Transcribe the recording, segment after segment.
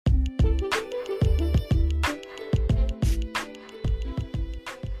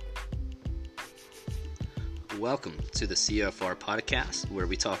Welcome to the CFR podcast, where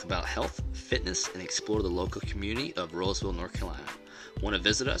we talk about health, fitness, and explore the local community of Roseville, North Carolina. Want to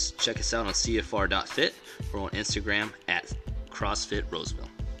visit us? Check us out on cfr.fit or on Instagram at CrossFit Roseville.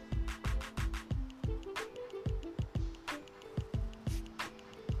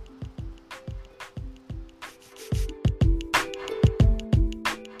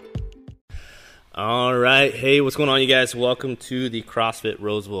 All right. Hey, what's going on, you guys? Welcome to the CrossFit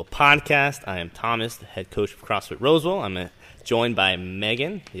Roseville podcast. I am Thomas, the head coach of CrossFit Roseville. I'm joined by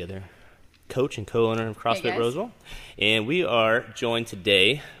Megan, the other coach and co-owner of CrossFit Roseville. And we are joined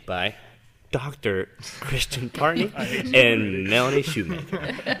today by Dr. Christian Partney and Melanie Shoemaker.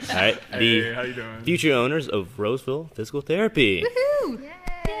 All right. Hey, how you doing? Future owners of Roseville Physical Therapy. Woohoo!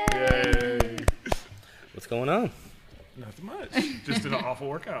 Yay! What's going on? Nothing much. Just did an awful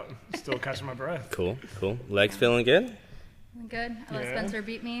workout. Still catching my breath. Cool. Legs feeling good? Good. I let Yeah. Spencer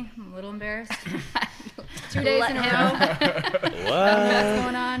beat me. I'm a little embarrassed. 2 days in a row. What? What's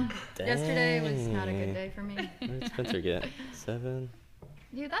going on? Dang. Yesterday was not a good day for me. What did Spencer get? 7?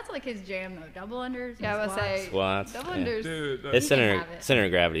 Dude, that's like his jam though. Double unders. Yeah, I would say Squats. Double Yeah. unders. Dude, It's You can center have it. of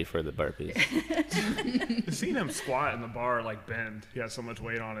gravity for the burpees. seeing him squat in the bar like bend, he has so much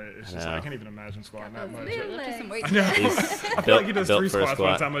weight on it. It's just I know. I can't even imagine squatting that much. Little just some legs. weight. I know. He's I feel built, like he does built 3 for a squats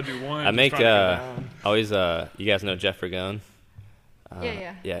by the squat. time I do one. I just make trying to get down. always you guys know Jeff Ragone?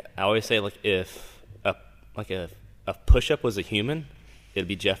 Yeah. I always say like if a push-up was a human, it'd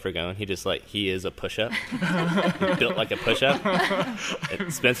be Jeff Ragone. He is a push-up. Built like a push-up.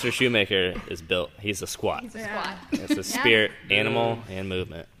 And Spencer Shoemaker is built. He's a squat. He's a squat. It's a spirit, animal, and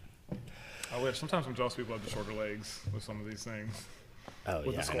movement. I wish. Sometimes I'm jealous people have the shorter legs with some of these things. Oh, With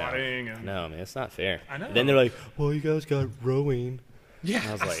yeah, the squatting and No, man, it's not fair. I know. Then they're like, well, you guys got rowing. yeah,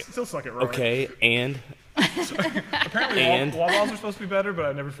 I was like, still suck at rowing. Okay, and Apparently, And- wall balls are supposed to be better, but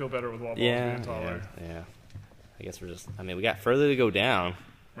I never feel better with wall balls being taller. yeah. I guess we got further to go down,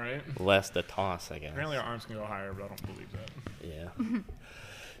 Right? less to toss, I guess. Apparently, our arms can go higher, but I don't believe that. Yeah.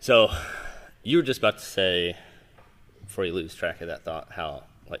 So, you were just about to say, before you lose track of that thought, how,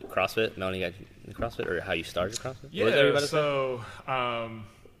 like, CrossFit, Melanie got you into CrossFit, or how you started CrossFit? What was that you were Yeah, about to say? so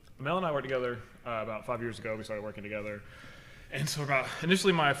Mel and I worked together about 5 years ago. We started working together. And so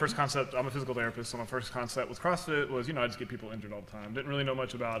initially my first concept, I'm a physical therapist, so my first concept with CrossFit was, I just get people injured all the time. Didn't really know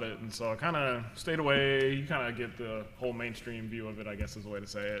much about it, and so I kind of stayed away. You kind of get the whole mainstream view of it, I guess is the way to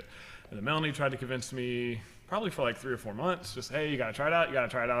say it. And then Melanie tried to convince me, probably for like 3 or 4 months, just, hey, you got to try it out.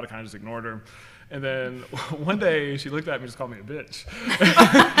 I kind of just ignored her. And then one day she looked at me and just called me a bitch.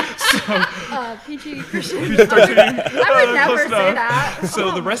 PG Christian. I would never say that. So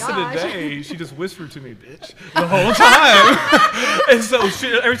Oh the my rest of the gosh. day, she just whispered to me, bitch, the whole time. And so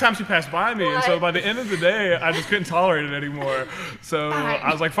every time she passed by me, and so by the end of the day, I just couldn't tolerate it anymore. So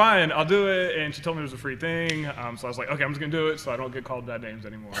I was like, fine, I'll do it. And she told me it was a free thing. So I was like, okay, I'm just going to do it so I don't get called bad names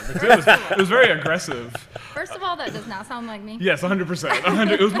anymore. Because it was very aggressive. First of all, that does not sound like me. Yes,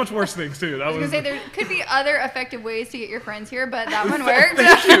 100%. It was much worse things, too. That I was was. gonna say there could be other effective ways to get your friends here, but that one worked.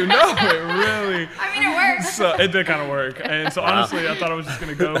 Thank you. No, it really. I mean, it worked. So it did kind of work. And so honestly, I thought I was just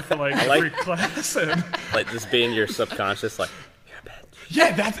going to go for like a free class. And Like, just being your subconscious, like, you're a bitch.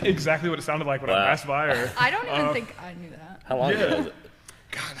 yeah, that's exactly what it sounded like when I Wow. passed by her. I don't even think I knew that. How long Yeah. ago was it?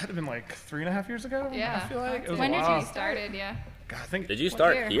 God, that had been like 3.5 years ago. Yeah. I feel like it was When a did while. you Started, yeah. God, I think. Did you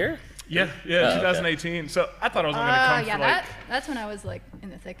start year? here? Yeah, okay. 2018. So I thought I was only going to come Yeah, for like that's when I was like in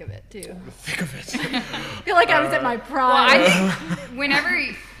the thick of it too. the thick of it. I feel like I was at my Well, prime. I think whenever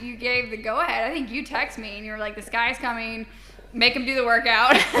you gave the go-ahead, I think you text me and you were like, "This guy's coming. Make him do the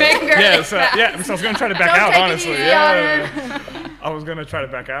workout. Make him go Yeah, really so fast." yeah, so I was going to try to back Don't out, take it honestly. easy Yeah. I was going to try to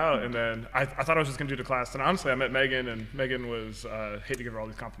back out, and then I thought I was just going to do the class. And honestly, I met Megan, and Megan was, hate to give her all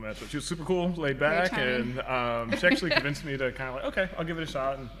these compliments, but she was super cool, laid back, charming. and she actually convinced me to kind of like, okay, I'll give it a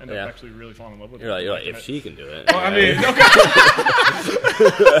shot, and ended Yeah. up actually really falling in love with it. You're like, Liking if it. she can do it. Well, I mean, okay.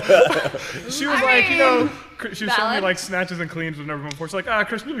 She was like, she was showing me valid. like snatches and cleans with never before. She's like,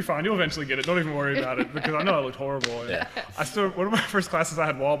 Christian, you'll be fine. You'll eventually get it. Don't even worry about it, because I know I looked horrible. And Yeah. one of my first classes, I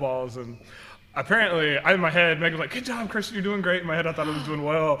had wall balls, and apparently, in my head, Megan was like, good job, Christian, you're doing great. In my head, I thought I was doing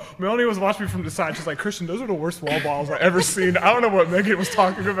well. Melanie was watching me from the side. She's like, Christian, those are the worst wall balls I've ever seen. I don't know what Megan was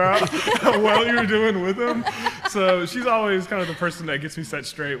talking about, how well you were doing with them. So she's always kind of the person that gets me set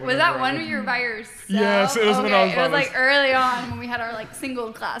straight. Was whenever that I one would- where you were by yourself? Yes, it was when I was It by was like early on when we had our like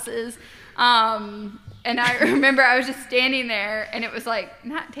single classes. And I remember I was just standing there, and it was like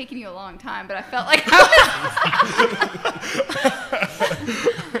not taking you a long time, but I felt like I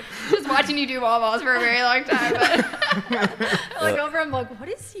was just watching you do wall balls for a very long time. But I look over, I'm like, what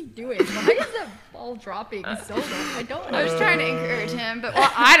is he doing? Why is that ball dropping so low? I don't know. I was trying to encourage him, but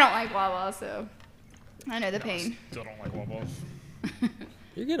well, I don't like wall balls, so I know the pain. Still don't like wall balls.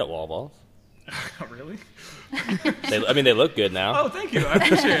 You're good at wall balls. Oh, really? They look good now. Oh, thank you. I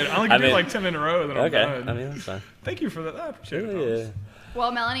appreciate it. I only can do like 10 in a row, then I'm Okay, done. I mean, that's fine. Thank you for that. I appreciate it. Yeah. Thomas.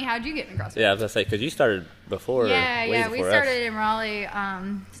 Well, Melanie, how'd you get in CrossFit? Yeah, I was gonna say because you started before. Yeah, way we before started us. in Raleigh.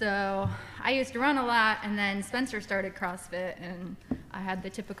 So I used to run a lot, and then Spencer started CrossFit, and I had the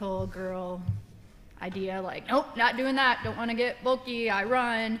typical girl idea, like, nope, not doing that. Don't want to get bulky. I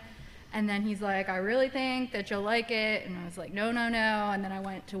run. And then he's like, I really think that you'll like it. And I was like, no. And then I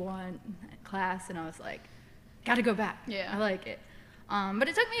went to one class, and I was like, got to go back. Yeah. I like it. But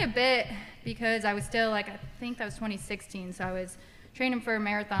it took me a bit because I was still like, I think that was 2016, so I was training for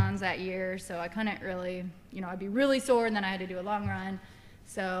marathons that year, so I couldn't really, I'd be really sore, and then I had to do a long run.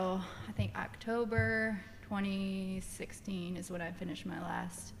 So I think October 2016 is when I finished my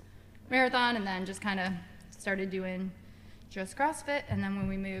last marathon, and then just kind of started doing just CrossFit. And then when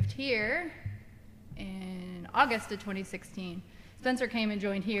we moved here in August of 2016, Spencer came and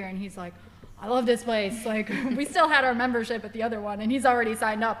joined here, and he's like, I love this place. Like, we still had our membership at the other one, and he's already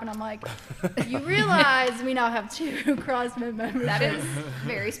signed up. And I'm like, you realize we now have 2 CrossFit members. That is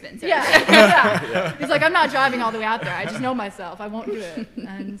very Spencer. Yeah. He's like, I'm not driving all the way out there. I just know myself. I won't do it.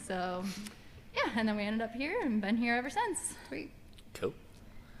 And so, yeah. And then we ended up here and been here ever since. Sweet. Cool.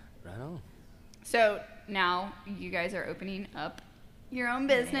 Right on. So now you guys are opening up your own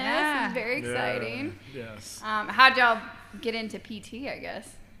business. Yeah. It's very exciting. Yeah, yes. How'd y'all get into PT, I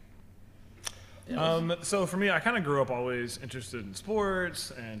guess? So for me, I kind of grew up always interested in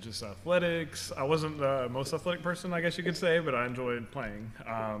sports and just athletics. I wasn't the most athletic person, I guess you could say, but I enjoyed playing.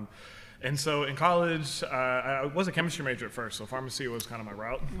 And so in college, I was a chemistry major at first, so pharmacy was kind of my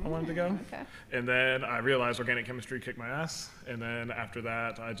route I wanted to go. Okay. And then I realized organic chemistry kicked my ass. And then after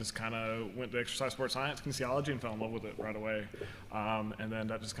that, I just kind of went to exercise, sports science, kinesiology, and fell in love with it right away. And then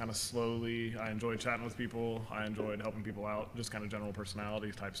that just kind of slowly, I enjoyed chatting with people. I enjoyed helping people out, just kind of general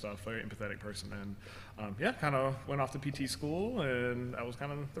personality type stuff, very empathetic person. And yeah, kind of went off to PT school, and that was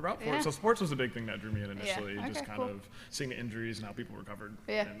kind of the route for Yeah. it. So sports was a big thing that drew me in initially, Yeah. just Okay, kind cool. of seeing the injuries and how people recovered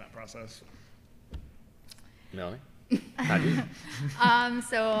Yeah. in that process. Melanie, how'd you?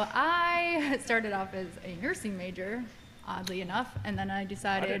 So I started off as a nursing major, oddly enough, and then I I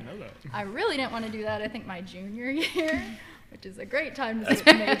decided didn't know that. I really didn't want to do that. I think my junior year, which is a great time to switch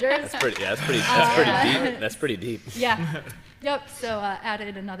majors. That's pretty deep. That's pretty deep. Yeah. Yep. So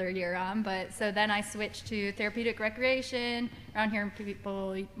added another year on, but so then I switched to therapeutic recreation. Around here,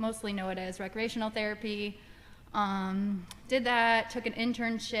 people mostly know it as recreational therapy. Did that. Took an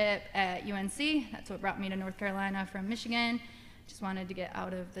internship at UNC. That's what brought me to North Carolina from Michigan. Just wanted to get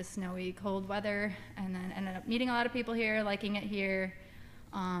out of the snowy, cold weather, and then ended up meeting a lot of people here, liking it here.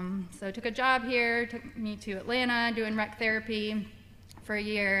 So I took a job here. Took me to Atlanta doing rec therapy for a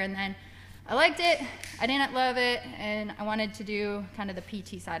year, and then I liked it, I didn't love it, and I wanted to do kind of the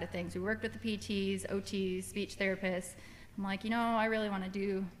PT side of things. We worked with the PTs, OTs, speech therapists. I'm like, I really want to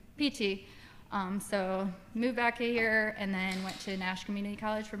do PT. So moved back here and then went to Nash Community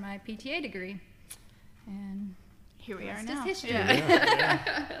College for my PTA degree. And Here we are it's now. just history.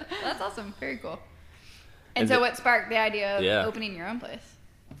 That's awesome. Very cool. And Is so it- what sparked the idea of Yeah. opening your own place?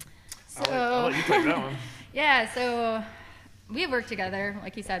 I'll let you take that one. Yeah, so we worked together,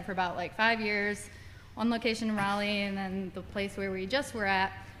 like you said, for about 5 years. One location in Raleigh, and then the place where we just were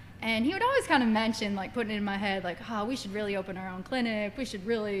at. And he would always kind of mention, putting it in my head, we should really open our own clinic. We should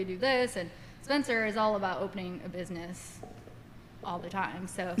really do this. And Spencer is all about opening a business all the time.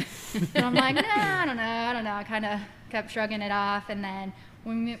 So I'm like, nah, I don't know. I kind of kept shrugging it off. And then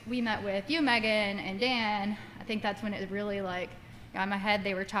when we met with you, Megan, and Dan, I think that's when it really got in my head.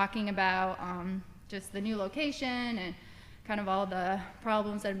 They were talking about just the new location and kind of all the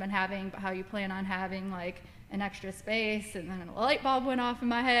problems that I've been having, but how you plan on having an extra space. And then a light bulb went off in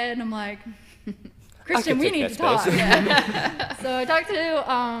my head, and I'm like, Christian, we take need that to talk. space. So I talked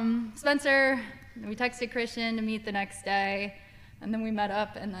to Spencer, and we texted Christian to meet the next day. And then we met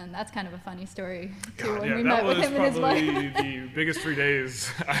up, and then that's kind of a funny story, too, God, when yeah, we that met with was him and his wife. probably the biggest 3 days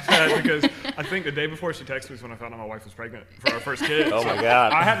I had, because I think the day before she texted me was when I found out my wife was pregnant for our first kid. Oh So my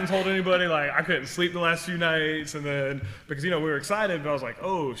God. I hadn't told anybody, I couldn't sleep the last few nights, and then, because, we were excited, but I was like,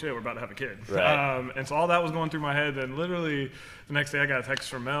 oh shit, we're about to have a kid. Right. And so all that was going through my head, then literally the next day I got a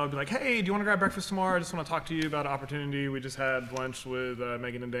text from Mel, be like, hey, do you want to grab breakfast tomorrow? I just want to talk to you about an opportunity. We just had lunch with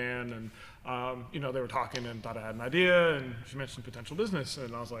Megan and Dan, and they were talking and thought I had an idea, and she mentioned potential business.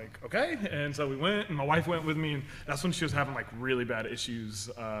 And I was like, okay. And so we went, and my wife went with me, and that's when she was having like really bad issues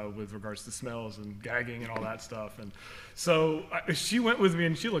with regards to smells and gagging and all that stuff. And so she went with me,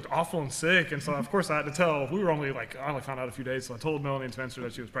 and she looked awful and sick. And so of course I had to tell. We were only like, I only found out a few days, so I told Melanie and Spencer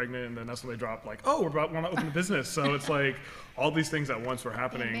that she was pregnant, and then that's when they dropped like, oh, we're about to want to open a business. So it's like all these things at once were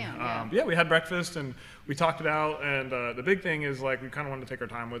happening. Yeah. We had breakfast and we talked it out. And the big thing is like we kind of wanted to take our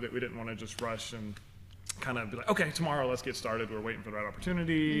time with it. We didn't want to just rush and kind of be like, okay, tomorrow let's get started. We're waiting for the right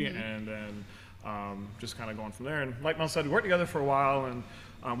opportunity, and then just kind of going from there. And like Mel said, we worked together for a while, and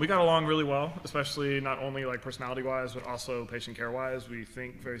we got along really well, especially not only like personality-wise, but also patient care-wise. We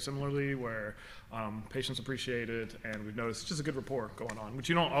think very similarly, where patients appreciate it, and we've noticed it's just a good rapport going on, which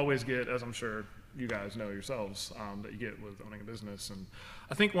you don't always get, as I'm sure you guys know yourselves, that you get with owning a business. And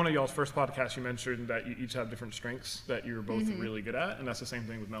I think one of y'all's first podcasts, you mentioned that you each have different strengths that you're both really good at, and that's the same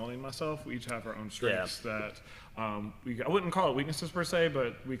thing with Melanie and myself. We each have our own strengths that I wouldn't call it weaknesses per se,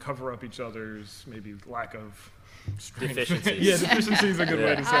 but we cover up each other's maybe lack of strength. Deficiencies. Yeah, deficiency is a good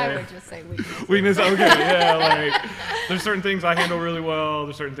way to say I it. would just say weakness. Weakness, okay, yeah, like there's certain things I handle really well,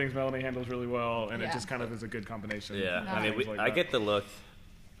 there's certain things Melanie handles really well, and it just kind of is a good combination. Yeah, I mean, Things like I that. get the look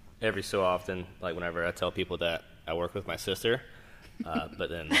every so often, like whenever I tell people that I work with my sister, but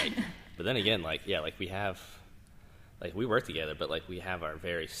then again, like we have, like we work together, but like we have our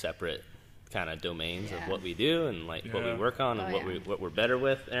very separate kind of domains of what we do and like what we work on and what we're better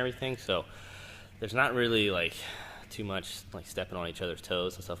with and everything. So there's not really like too much like stepping on each other's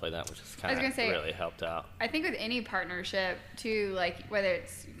toes and stuff like that, which has kind of really helped out. I think with any partnership too, like whether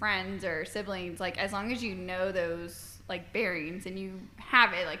it's friends or siblings, like as long as you know those like bearings and you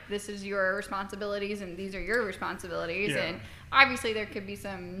have it, like this is your responsibilities and these are your responsibilities, and obviously there could be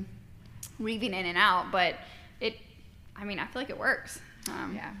some weaving in and out, but I feel like it works.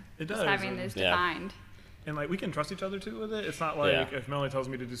 It does. Just having those defined. And like we can trust each other too with it. It's not like if Melanie tells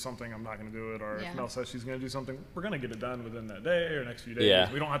me to do something, I'm not going to do it, or if Mel says she's going to do something, we're going to get it done within that day or next few days.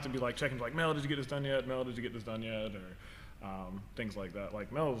 Yeah. We don't have to be like checking like, Mel, did you get this done yet? Mel, did you get this done yet? Or things like that.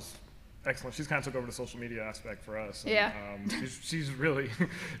 Like Mel's excellent. She's kind of took over the social media aspect for us. And, she's real to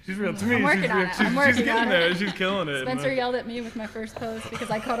me. I'm working on it. She's getting there. She's killing it. Spencer yelled at me with my first post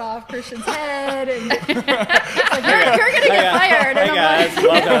because I cut off Christian's head, and like, you're gonna get fired. And I'm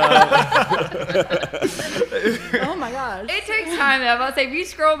oh my gosh. It takes time though. I'll say if you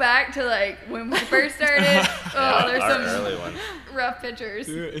scroll back to like when we first started, there's some early ones. rough pictures.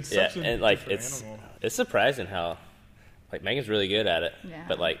 Dude, it's such a and like animal. it's surprising how like Megan's really good at it, Yeah.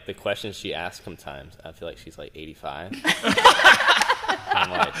 but like the questions she asks sometimes, I feel like she's like 85.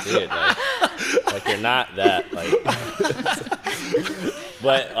 I'm like, dude, like you're not that like.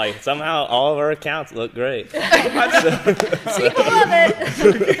 But like somehow all of our accounts look great. People love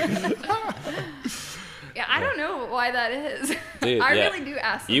it. Yeah, I don't know why that is. Dude, I really do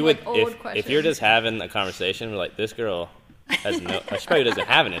ask some, you would like, old questions. if you're just having a conversation, we're like, this girl has she probably doesn't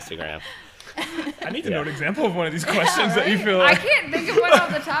have an Instagram. I need to know an example of one of these questions that you feel I like. can't think of one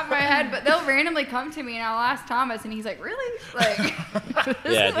off the top of my head, but they'll randomly come to me and I'll ask Thomas, and he's like, "Really?" Like,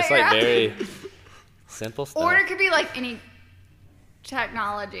 this Yeah, is just what you're like asking? very simple stuff. Or it could be like any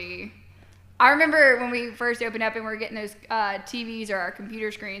technology. I remember when we first opened up and we were getting those TVs or our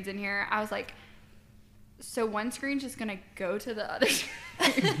computer screens in here, I was like, so one screen's just gonna go to the other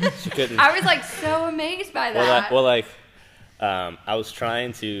screen? She couldn't. I was like so amazed by that. I was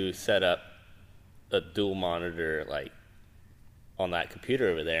trying to set up a dual monitor like on that computer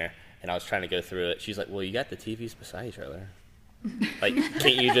over there, and I was trying to go through it. She's like, "Well, you got the TVs beside each other. Like,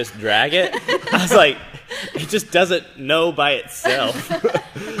 can't you just drag it?" I was like, "It just doesn't know by itself."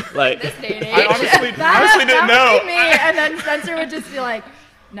 Like, This day and age. I honestly didn't That know. would be me, and then Spencer would just be like,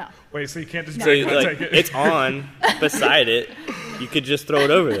 "No." Wait, so you can't just so take like, it? it's on beside it. You could just throw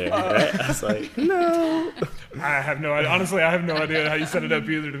it over there, right? I was like, "No." I have no idea. Honestly, I have no idea how you set it up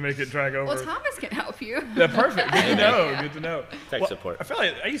either to make it drag over. Well, Thomas can help you. Yeah, perfect. Good to know. Good to know. Tech support. I feel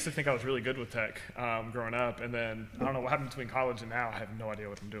like I used to think I was really good with tech growing up, and then I don't know what happened between college and now. I have no idea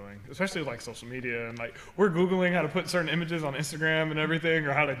what I'm doing, especially with like social media and like we're googling how to put certain images on Instagram and everything,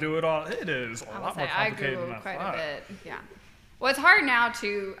 or how to do it all. It is a lot more I complicated Google than I quite thought. a bit. Yeah. Well, it's hard now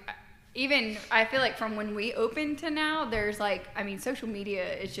to. Even I feel like from when we opened to now, there's like, I mean, social media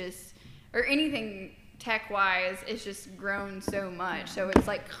is just, or anything tech-wise, it's just grown so much. So it's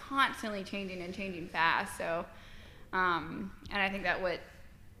like constantly changing and changing fast. So, and I think that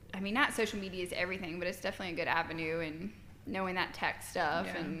not social media is everything, but it's definitely a good avenue, and knowing that tech stuff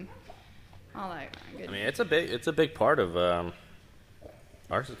and all that good. I mean, it's a big part of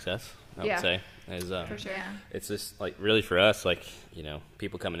our success. I would say is for sure. it's just like really for us, like, you know,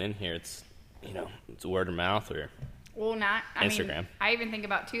 people coming in here, it's, you know, it's word of mouth or Well, I Instagram. mean, I even think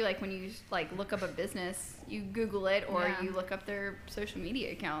about too, like when you like look up a business, you Google it or Yeah. you look up their social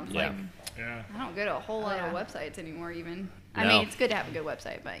media accounts. Yeah. Like, Yeah. I don't go to a whole lot of yeah. websites anymore. Even I No. mean, it's good to have a good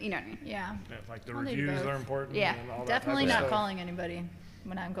website, but you know what I mean. Yeah. Yeah, like the I'll do reviews both. are important. Yeah. and all that Definitely type of not stuff. calling anybody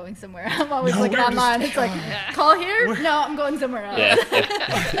when I'm going somewhere. I'm always No, looking we're just- online. It's like, call here? No, I'm going somewhere else.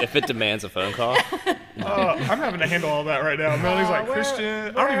 Yeah, if it demands a phone call. I'm having to handle all that right now. Melanie's like, we're-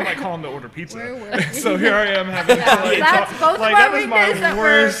 Christian, I don't even like calling to order pizza. we're working. So here I am having to like, That's both like, of our that was my weekdays that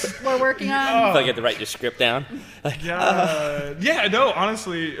worst. we're working on. I feel like you have to write your script down. Yeah, no,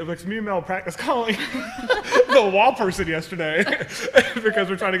 honestly, it was me and Mel practice calling the wall person yesterday because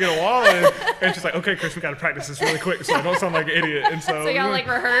we're trying to get a wall in. And she's like, okay, Chris, we got to practice this really quick so I don't sound like an idiot. And so, So y'all like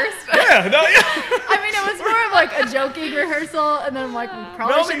rehearsed? yeah, no, yeah. I mean, it was more of like a joking rehearsal, and then I'm like, we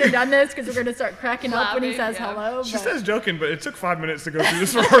probably Melanie- shouldn't have done this because we're going to start cracking up when he Laughing, says yeah. hello. She but- says joking, but it took 5 minutes to go through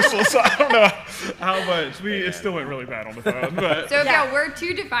this rehearsal, so I don't know how much. It still went really bad on the phone. But So if Yeah. y'all were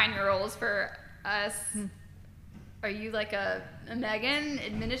to define your roles for us, are you like a Megan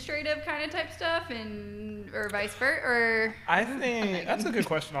administrative kind of type stuff, and or vice versa, or I think that's a good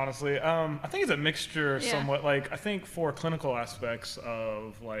question, honestly. I think it's a mixture Yeah. somewhat. Like, I think for clinical aspects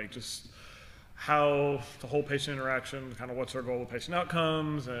of like just how the whole patient interaction, kind of what's our goal with patient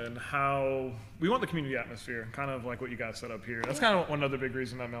outcomes, and how we want the community atmosphere, kind of like what you guys set up here. That's kind of one other big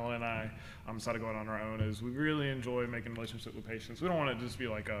reason that Melanie and I decided to go out on our own is we really enjoy making relationships with patients. We don't want it to just be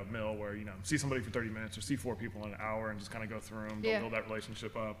like a mill where, you know, see somebody for 30 minutes or see 4 people in an hour and just kind of go through them, Yeah. build that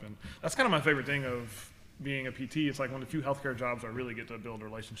relationship up. And that's kind of my favorite thing of being a PT. It's like one of the few healthcare jobs I really get to build a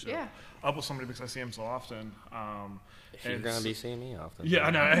relationship Yeah. up with somebody because I see them so often. You're and gonna s- be seeing me often. yeah, I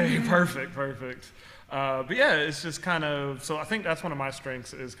know. Hey, perfect. But yeah, it's just kind of, so I think that's one of my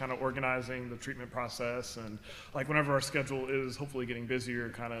strengths is kind of organizing the treatment process and like whenever our schedule is hopefully getting busier,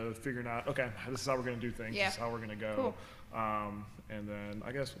 kind of figuring out, okay, this is how we're going to do things. Yeah. This is how we're going to go. Cool. And then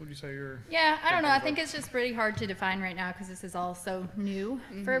I guess, what would you say your... Yeah, I don't know. I things think like- it's just pretty hard to define right now because this is all so new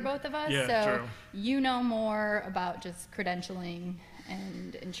for both of us. Yeah, so true. you know more about just credentialing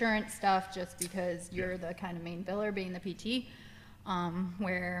and insurance stuff just because you're the kind of main biller being the PT,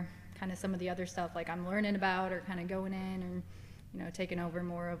 where kind of some of the other stuff like I'm learning about or kind of going in and, you know, taking over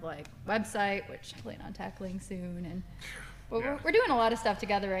more of like website, which I plan on tackling soon. And but Yeah. we're doing a lot of stuff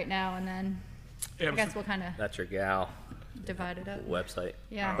together right now, and then Yeah, I guess we'll kind of That's your gal divide it up. website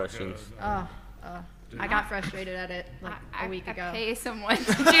Yeah. questions. I got frustrated at it like a week ago. I pay someone to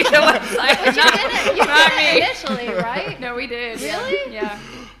do the website. You not did me. it initially, right? No, we did. Really? Yeah.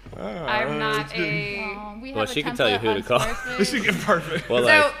 I'm not a. We Well, have a she can tell you template who to on call. Squarespace. She get perfect. Well,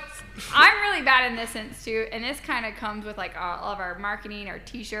 like, So I'm really bad in this sense too, and this kind of comes with like all of our marketing, our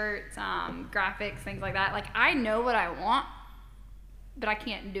T-shirts, graphics, things like that. Like I know what I want, but I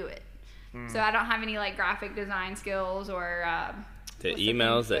can't do it. So I don't have any like graphic design skills or. the what's the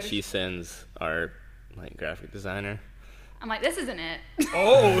emails thing? that she sends are like graphic designer. I'm like, this isn't it.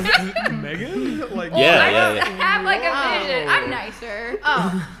 Oh, Megan? Like, Yeah, I yeah, don't yeah. have like a vision. I'm nicer.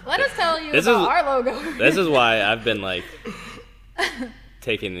 Oh, let us tell you This about is- our logo. This is why I've been like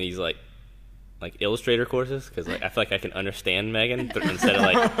taking these like Illustrator courses because like I feel like I can understand Megan instead of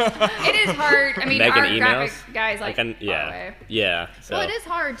like It is hard. I mean, Megan our emails. graphic guys I like can, far yeah, away. yeah. So, Well, it is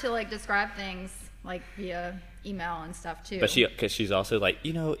hard to like describe things like via email and stuff too. but because she's also like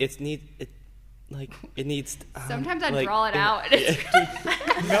it needs. Sometimes I like, draw it out. And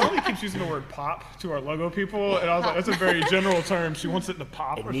it's Melanie keeps using the word pop to our logo people, and I was like, that's a very general term. She wants it to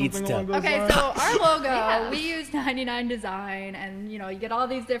pop It or needs something to- along those Okay, lines. so our logo, Yeah. we use 99 Design, and you know, you get all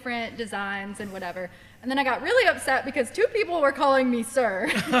these different designs and whatever. And then I got really upset because 2 people were calling me sir.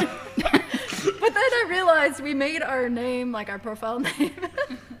 But then I realized we made our name, like our profile name,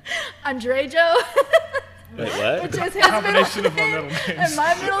 Andrejo, Wait, what? which is his Combination middle of our name middle names. and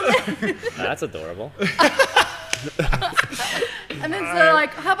my middle name. That's adorable. And then so they're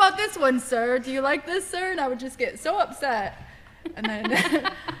like, how about this one, sir? Do you like this, sir? And I would just get so upset. And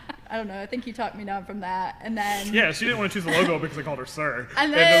then, I don't know, I think you talked me down from that. And then, Yeah, she didn't want to choose the logo because I called her sir.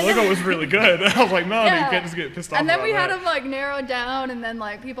 And And then- the logo was really good. I was like, Melanie, Yeah. you can't just get pissed off and then about we had that. them like narrowed down, and then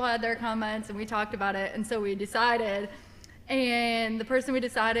like people had their comments, and we talked about it. And so we decided, and the person we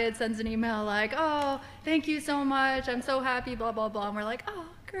decided sends an email like, oh, thank you so much. I'm so happy, blah, blah, blah. And we're like, oh,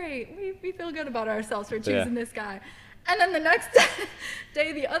 great. We feel good about ourselves for choosing this guy. And then the next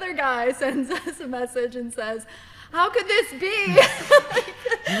day, the other guy sends us a message and says, how could this be?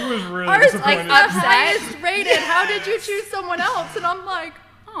 He was really Ours like disappointed. the highest rated. How did you choose someone else? And I'm like,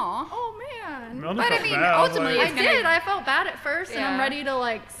 Aw. oh man. Melanie But I felt mean, bad. ultimately, like, I it's gonna- did. I felt bad at first, and I'm Yeah. ready to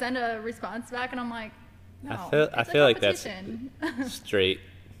like send a response back, and I'm like, no. I feel it's a like that's competition. straight.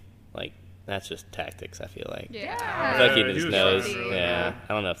 Like that's just tactics. I feel like. Yeah. I feel like he He just was knows. trying to really- Yeah.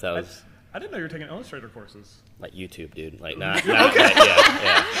 I don't know if that was I didn't know you were taking Illustrator courses. like YouTube, dude. Like not yeah.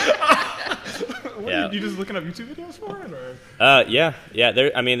 What Yeah. are you just looking up YouTube videos for it, or? Yeah.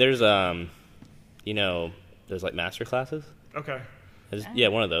 There. I mean, there's there's like master classes. Okay. Yeah,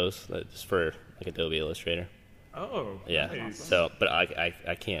 one of those just for like Adobe Illustrator. Oh. Yeah. Nice. So, but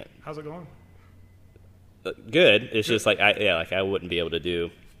I can't. How's it going? Good. It's just like I wouldn't be able to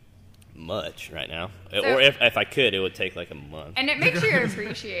do much right now, So- or if I could, it would take like a month. And it makes you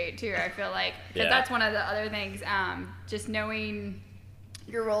appreciate too. I feel like because Yeah. that's one of the other things. Just knowing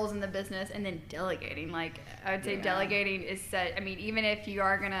your roles in the business and then delegating. Like I would say, delegating is set. I mean, even if you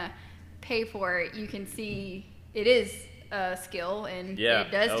are gonna pay for it, you can see it is a skill and Yeah.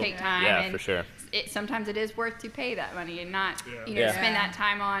 it does Oh, take time. yeah, and for sure. Sometimes it is worth to pay that money and not Yeah. spend that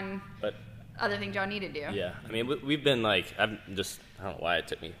time on But other things y'all need to do. yeah, I mean, we've been like I don't know why it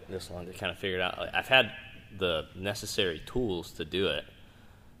took me this long to kind of figure it out. Like, I've had the necessary tools to do it.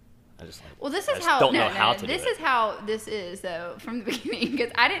 I just like Well, this I is just how. don't No, know no, how no. to This do it. is how this is though from the beginning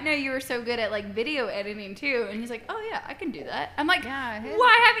because I didn't know you were so good at like video editing too. And he's like, "Oh yeah, I can do that." I'm like, Yeah, his-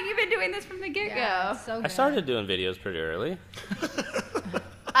 "Why haven't you been doing this from the get go?" Yeah, it's so I good. started doing videos pretty early.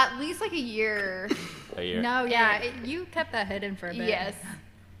 At least like a year. A year. No, yeah, you kept that hidden for a bit. Yes.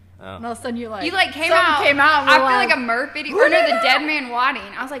 Oh. And all of a sudden you like You like came something out. Came out. And I we're feel like a Murph video or no, the Dead Man Wadding.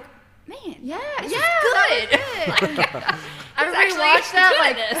 I was like, man, yeah, this yeah, is good. I actually rewatched that good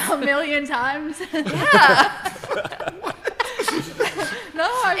like at this. a million times. Yeah. No,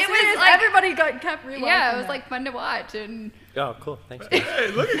 I'm It was serious. like- Everybody kept rewatching. Yeah, it was that. like fun to watch and Oh, cool. Thanks. Dave. Hey,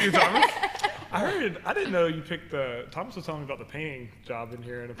 look at you, Thomas. I didn't know you picked Thomas was telling me about the painting job in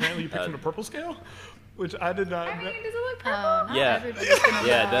here, and apparently you picked from the purple scale, which I did not I mean, know. does it look Oh, purple? not Yeah. everybody's gonna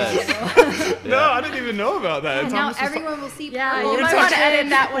Yeah, know. it does. No, I didn't even know about that. And now Thomas was everyone will see Yeah, purple. you We're might want to talking- edit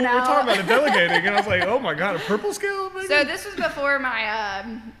that one We're out. talking about the delegating, and I was like, oh my god, a purple scale? Baby? So this was before my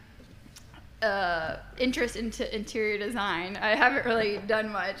interest into interior design. I haven't really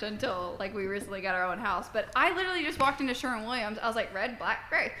done much until like we recently got our own house. But I literally just walked into Sherwin-Williams. I was like red, black,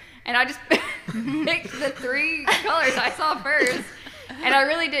 gray, and I just picked the 3 colors I saw first. And I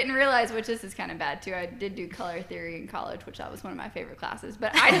really didn't realize, which this is kind of bad too. I did do color theory in college, which that was one of my favorite classes.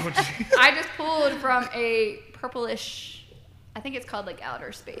 But I just pulled from a purplish, I think it's called like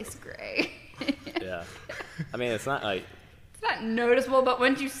outer space gray. Yeah. I mean, it's not like. It's not noticeable, but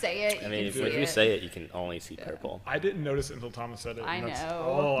once you say it, you I mean, can see if you it. say it, you can only see purple. I didn't notice it until Thomas said it. I and that's- know.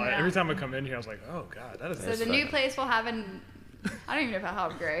 Oh, Yeah. every time I come in here, I was like, oh god, that is. So That's the fun. new place will have an. I don't even know if I'll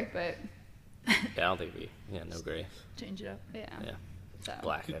have gray, but Yeah, I don't think no gray. Change it up. yeah. Yeah, So.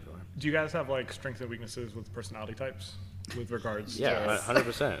 black everywhere. Do you guys have like strengths and weaknesses with personality types with regards? Yeah, to,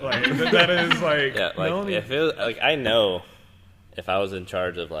 100%. like that is like. Yeah, like Melanie- if it was, like I know if I was in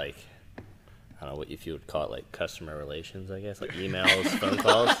charge of like I don't know what if you would call it like customer relations, I guess, like emails, phone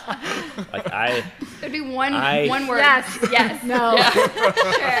calls. Like I It'd be one I- word. Yes. Yes. No. Sure.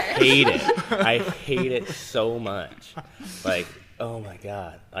 hate it. I hate it so much. Like, oh my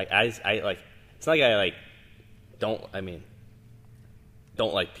god. Like I like it's not like I like don't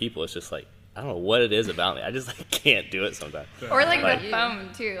like people. It's just like I don't know what it is about me. I just like can't do it sometimes. Or like Like- the phone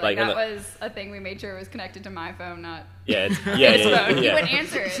too. like Like, on that the- was a thing we made sure was connected to my phone, not Yeah, it's, his yeah, phone. He yeah. wouldn't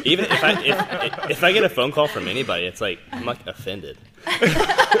answer it. Even if I get a phone call from anybody, it's like I'm like offended.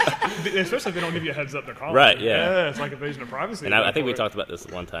 Especially if they don't give you a heads up they're calling. Right, yeah. Yeah, it's like invasion of privacy. And I think we for it. talked about this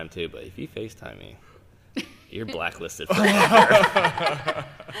one time too. But if you FaceTime me, you're blacklisted forever.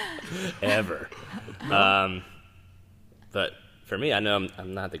 Ever. But for me, I know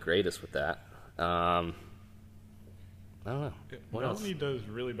I'm not the greatest with that. I don't know. What else? Melanie does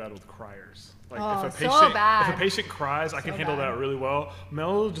really bad with criers. Like Oh, if a so patient bad. if a patient cries, I can handle bad. that really well.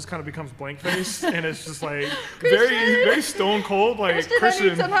 Mel just kind of becomes blank face, and it's just like very stone cold. Like Christian, I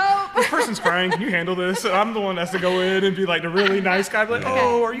need some help. this person's crying. Can you handle this? And I'm the one that has to go in and be like the really nice guy. Be like,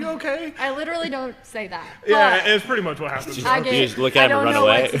 oh, are you okay? I literally don't say that. Yeah, But it's pretty much what happens. I You get, just look at I him and don't run know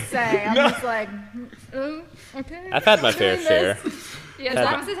away. what to say. I'm just like, okay. I've had my I'm fair doing share. this. Yeah, Have-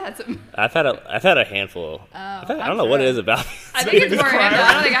 Thomas has had some. I've had a handful. I don't know what it is about me. I think it's more him. though.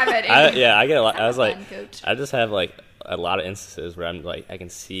 I don't think I've had any. I get a lot. I was Have like, fun, coach. I just have like a lot of instances where I'm like, I can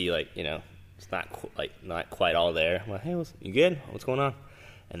see like it's not not quite all there. I'm like, hey, you good? What's going on?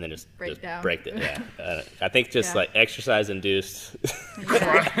 And then just Breakdown. break it. Yeah, I think just Yeah. like exercise induced.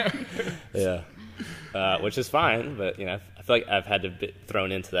 Yeah, which is fine, but I feel like I've had to be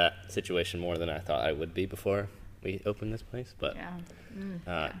thrown into that situation more than I thought I would be before we opened this place. But Yeah.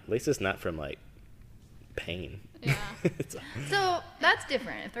 at least it's not from like pain. Yeah. It's- So that's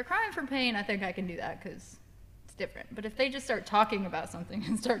different. If they're crying from pain, I think I can do that because it's different. But if they just start talking about something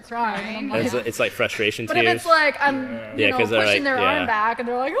and start crying, I'm like, It's like frustration but tears. if it's like I'm Yeah, you know, 'cause they're pushing like- their yeah. arm back and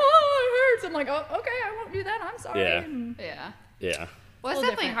they're like, oh, it hurts, I'm like, oh, okay, I won't do that. I'm sorry. Yeah. And Yeah. Yeah. Well, it's Whole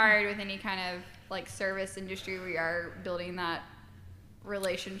definitely different. hard with any kind of like service industry where you are building that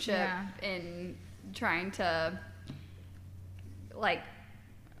relationship Yeah. and trying to like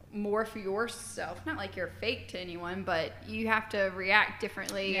morph yourself. Not like you're fake to anyone, but you have to react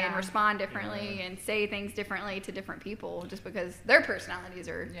differently and Yeah. respond differently and say things differently to different people just because their personalities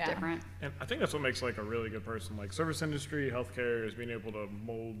are Yeah. different. And I think that's what makes like a really good person. Like service industry, healthcare is being able to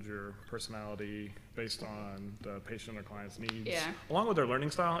mold your personality based on the patient or client's needs. Yeah. Along with their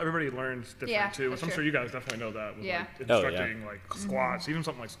learning style, everybody learns different Yeah, too. Which that's I'm true. sure you guys definitely know that with Yeah. like Oh, yeah. instructing like squats, even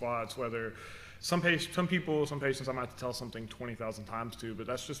something like squats, whether some patients I might have to tell something 20,000 times to, but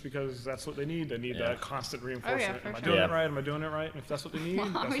that's just because that's what they need. They need Yeah. that constant reinforcement. for Am I sure. doing Yeah. it right? Am I doing it right? And if that's what they need, Well, I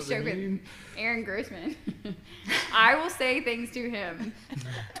that's always what they joke with need. Aaron Grossman. I will say things to him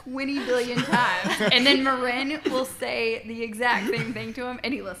 20 billion times, and then Marin will say the exact same thing to him,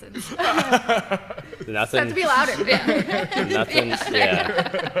 and he listens. Have Nothing. to be louder. Yeah. Nothing.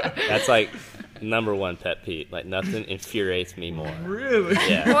 Yeah. That's like number one pet peeve. Like nothing infuriates me more. Really?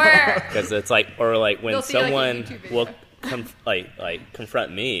 Yeah. Or Because it's like, or like when They'll see, like, a someone YouTube video. will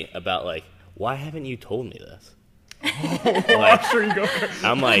confront me about like, why haven't you told me this? I'm sure you go.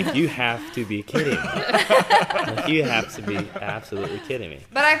 I'm like, you have to be kidding me. Like, you have to be absolutely kidding me.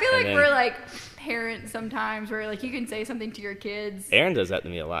 But I feel And like then- we're like parents sometimes where like you can say something to your kids. Aaron does that to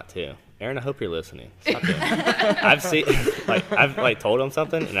me a lot too. Aaron, I hope you're listening. Stop doing that. I've told him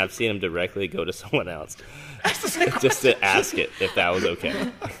something, and I've seen him directly go to someone else just to ask it if that was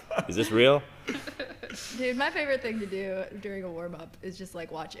okay. Is this real? Dude, my favorite thing to do during a warm up is just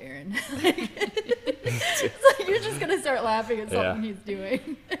like watch Aaron. It's like you're just gonna start laughing at something Yeah. he's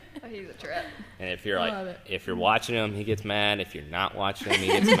doing. Oh, he's a trip. And if you're I like, love it. if you're watching him, he gets mad. If you're not watching him, he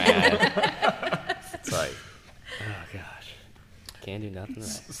gets mad. It's like, oh gosh, can't do nothing right.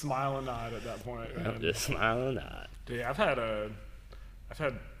 Smile and nod at that point. I'm man. just smiling, not. Yeah, I've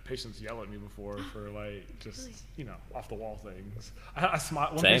had patients yell at me before for like just off the wall things. I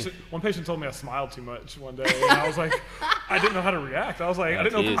smiled. Same. One patient told me I smiled too much one day, and I was like, I didn't know how to react. I was like, I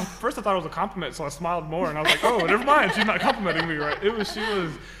didn't know. geez. At first, I thought it was a compliment, so I smiled more, and I was like, oh, never mind. She's not complimenting me, right? She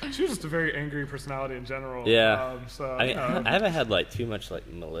was just a very angry personality in general. Yeah. So I mean, I haven't had like too much like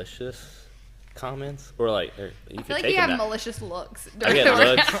malicious comments or like you I could feel like take you have them back. malicious looks. I during get the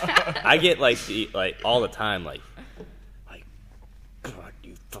work. looks. I get like all the time like God,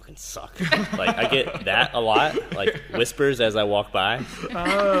 you fucking suck. Like I get that a lot, like whispers as I walk by.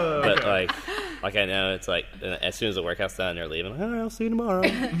 But like I know it's like as soon as the workout's done, they're leaving. Oh, I'll see you tomorrow.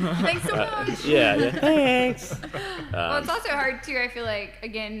 Thanks so much. Yeah, thanks. Well, it's also hard too. I feel like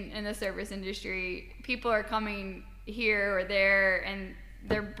again in the service industry, people are coming here or there, and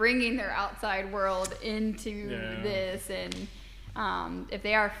they're bringing their outside world into Yeah. this. And if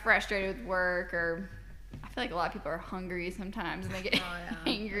they are frustrated with work, or I feel like a lot of people are hungry sometimes, and they get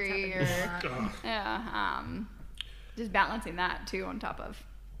angry, or That's happened a lot. just balancing that too on top of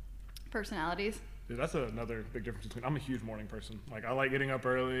personalities. Dude, that's another big difference between. I'm a huge morning person. Like I like getting up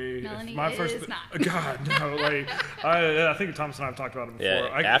early. If Melanie my is first, not. God no. Like I think Thomas and I have talked about it before.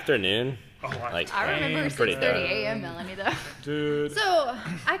 Yeah, afternoon. Like I remember pretty 6:30 bad. a.m. Melanie though. dude. So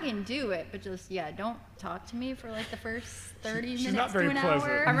I can do it, but just don't talk to me for like the first 30 She's minutes not very to an pleasant.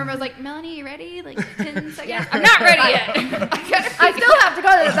 hour. I remember I was like, Melanie, you ready? Like 10 seconds. Yeah. I'm not ready yet. I still have to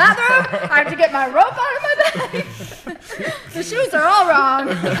go to the bathroom. I have to get my rope out of my bag. The shoes are all wrong.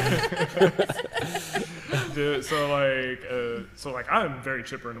 Dude, so I'm very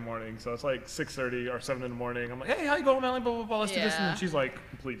chipper in the morning. So it's like 6:30 or 7 in the morning. I'm like, hey, how you going, Melanie? Blah blah blah. Let's do this. And Yeah. then she's like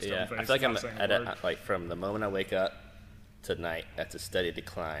complete stone Yeah, face. I feel like I'm not saying a at word. like from the moment I wake up to night, that's a steady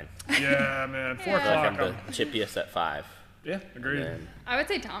decline. Yeah, man. 4 I feel like o'clock. I'm the chippiest at 5. Yeah, agreed. And then, I would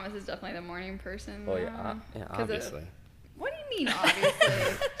say Thomas is definitely the morning person. oh though. yeah, 'Cause of- obviously. What do you mean,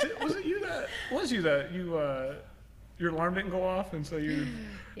 obviously? Was it you that? Was you that? Your alarm didn't go off, and so you had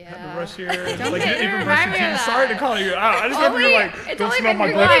Yeah. to rush here. And, Don't like, you make didn't me even brush remind your me of teeth. Sorry to that. call you out. I just thought you were like, it's don't only smell been my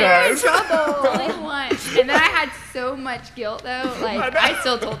once. breath, guys. Trouble. Only once. And then I had so much guilt though. Like I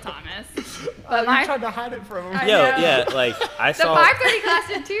still told Thomas. But You my tried to hide it from him. I Yo, know. yeah, like I the saw. 5:30 class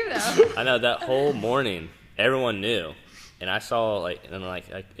did too though. I know that whole morning, everyone knew, and I saw it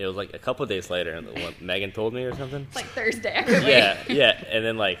was like a couple of days later, and what Megan told me or something. It's like Thursday. I could wait. Yeah, and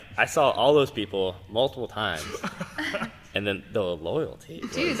then like I saw all those people multiple times, and then the loyalty.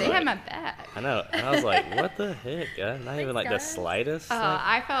 Dude, was, they like, had my back. I know, and I was like, what the heck? Not even like the guys. slightest. like-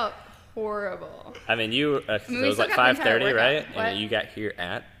 I felt horrible. I mean, you. 'Cause We it was still like got the entire 5:30, right? workout. What? And you got here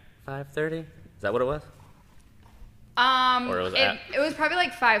at 5:30. Is that what it was? Or was it was probably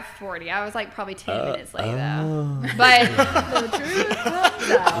like 5:40. I was like probably 10 minutes late though. But The truth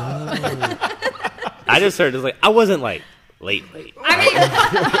comes out. I just heard it was like I wasn't like late. I mean,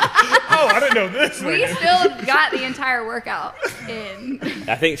 Oh, I didn't know this. we man. still got the entire workout in.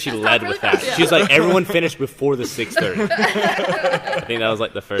 I think she led really with that. fast. She was like, everyone finished before the 6:30. I think that was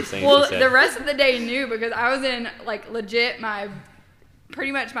like the first thing Well, she said. the rest of the day knew because I was in like legit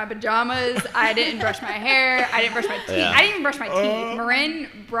pretty much my pajamas. I didn't brush my hair. I didn't brush my teeth. Yeah. I didn't even brush my teeth. Marin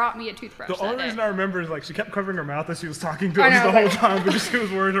brought me a toothbrush. The that only day. reason I remember is like she kept covering her mouth as she was talking to I us know, the whole but- time because she was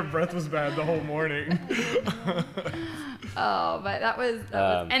worried her breath was bad the whole morning. Oh, but that was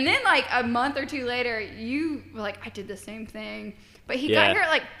and then like a month or two later, you were like, I did the same thing. But he Yeah. got here at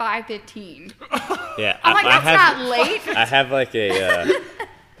like 5:15. Yeah, I'm like, that's not late. I have like a.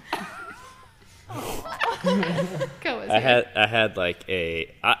 Go with I it. had like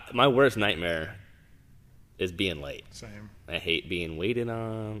my worst nightmare is being late. Same. I hate being waited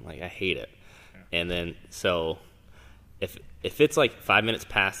on. Like I hate it. And then so if it's like 5 minutes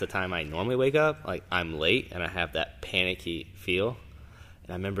past the time I normally wake up, like I'm late and I have that panicky feel.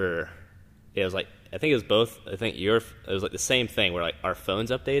 And I remember it was like I think it was both. I think it was like the same thing where like our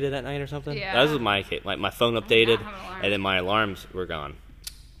phones updated at night or something. Yeah. That was my case. Like my phone updated have an alarm. and then my alarms were gone.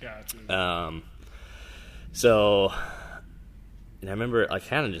 Yeah. So, and I remember I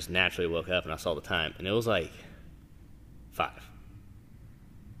kind of just naturally woke up and I saw the time, and it was like 5.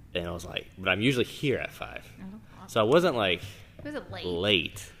 And I was like, but I'm usually here at 5. So I wasn't like Was it late?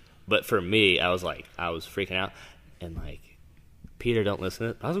 late. But for me, I was freaking out. And like, Peter, don't listen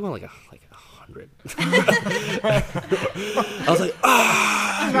to it. I was going like 100. I was like,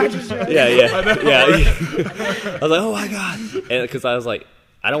 yeah. I was like, oh my God. And because I was like,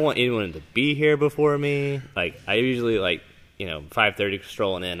 I don't want anyone to be here before me. Like, I usually, 5:30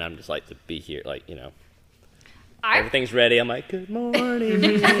 strolling in, I'm just like to be here, everything's ready. I'm like, good morning.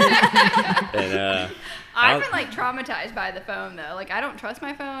 And, I've been like traumatized by the phone though. Like I don't trust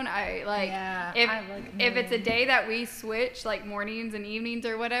my phone. I like Yeah, if I, like, if no. it's a day that we switch like mornings and evenings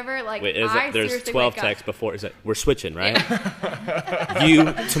or whatever. Like wait, there's seriously 12 wake up. texts before. Is it, we're switching, right?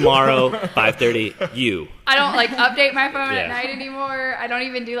 You, tomorrow, 5:30, you. I don't like update my phone Yeah. at night anymore. I don't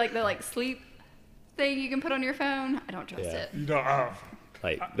even do like the sleep thing you can put on your phone. I don't trust Yeah. it. You don't. Oh.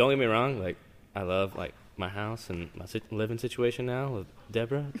 Like, don't get me wrong. Like, I love, my house and my living situation now with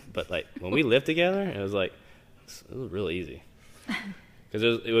Deborah. But, when we lived together, it was really easy.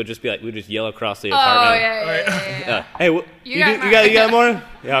 Because it would just be we'd just yell across the Oh apartment. yeah. Hey, You you got got more?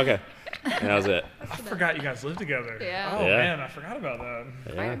 Yeah, okay. And that was it. I forgot you guys lived together. Yeah. Oh Yeah. man, I forgot about that.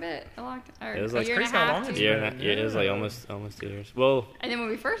 Quite Yeah. a bit. A long time. It was a like year and a crazy how half. long it's 2 been. years. Yeah, it was almost 2 years. Well, And then when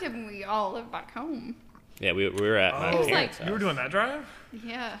we first opened, we all lived back home. yeah, we were at my Oh, parents' you were house. doing that drive?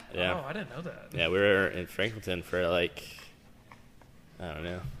 Yeah. Yeah. Oh, I didn't know that. Yeah, we were in Franklinton for I don't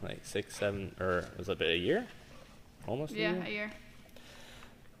know, 6, 7, or was it a year? Almost Yeah, a a year? year.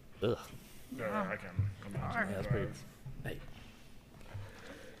 Ugh. Yeah, I can imagine. Yeah, that's pretty. Hey.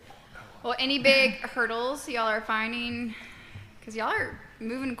 Well, any big hurdles y'all are finding? Because y'all are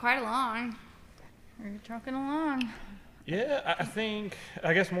moving quite along. We're trucking along. Yeah,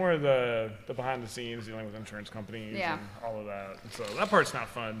 I guess more of the behind the scenes dealing with insurance companies Yeah. and all of that. And so that part's not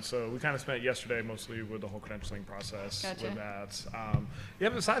fun. So we kind of spent yesterday mostly with the whole credentialing process Gotcha. with that. Yeah,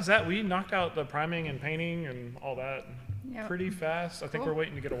 besides that, we knocked out the priming and painting and all that Yep. pretty fast. I think Cool. we're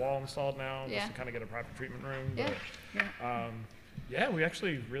waiting to get a wall installed now Yeah. just to kind of get a private treatment room. Yeah. But, yeah, we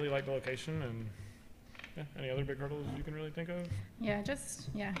actually really like the location. And yeah, any other big hurdles you can really think of? Yeah,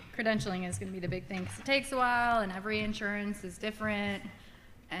 credentialing is going to be the big thing because it takes a while and every insurance is different.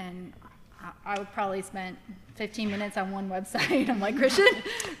 And I would probably spend 15 minutes on one website. I'm like, Christian,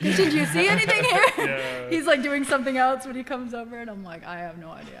 do you see anything here? Yeah. He's like doing something else when he comes over, and I'm like, I have no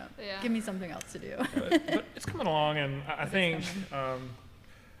idea. Yeah. Give me something else to do. But it's coming along, and I think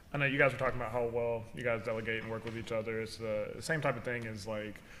I know you guys were talking about how well you guys delegate and work with each other. It's the same type of thing as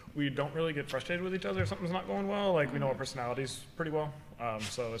we don't really get frustrated with each other if something's not going well. We know our personalities pretty well,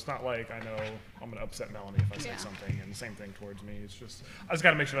 so it's not like I know I'm gonna upset Melanie if I say Yeah. something, and the same thing towards me. It's just I just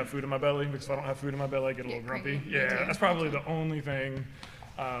gotta make sure I have food in my belly, because if I don't have food in my belly, I get a little Get grumpy. cranky. Yeah, Me too. that's probably the only thing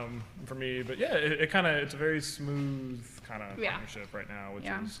for me. But yeah, it's a very smooth kind of Yeah. partnership right now, which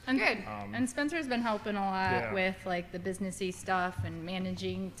Yeah. is And, Good. and Spencer's been helping a lot Yeah. with the businessy stuff and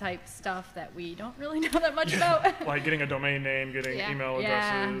managing type stuff that we don't really know that much about. like getting a domain name, getting Yeah. email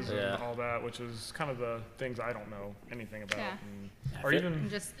Yeah. addresses, Yeah. and all that, which is kind of the things I don't know anything about. Yeah. Or Yeah. even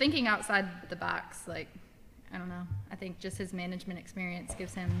And just thinking outside the box, I don't know. I think just his management experience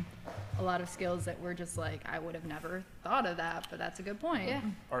gives him a lot of skills that we're just like, I would have never thought of that, but that's a good point. Yeah.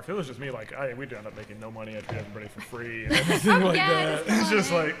 Or if it was just me, like, we do end up making no money. I treat everybody for free and everything like yes, that. It's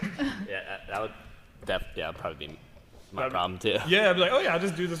just like, Yeah, that would that'd probably be my problem too. yeah, I'd be like, oh yeah, I'll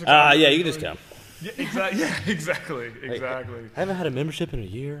just do this. Yeah, you can just come. Yeah, exactly. Yeah, exactly. Exactly. I haven't had a membership in a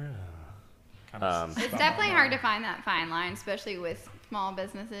year. It's definitely hard to find that fine line, especially with small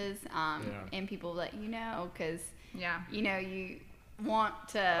businesses and people that you know, because Yeah. you know you want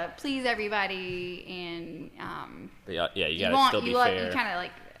to please everybody, and But yeah, you gotta want still be you love fair. you kind of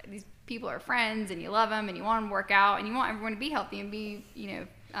like these people are friends and you love them and you want them to work out and you want everyone to be healthy and be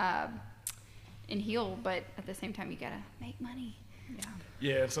and heal, but at the same time you gotta make money. Yeah.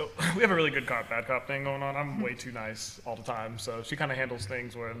 Yeah, so we have a really good cop, bad cop thing going on. I'm way too nice all the time, so she kind of handles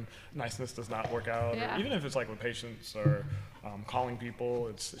things when niceness does not work out. Yeah. Or even if it's like with patients or calling people,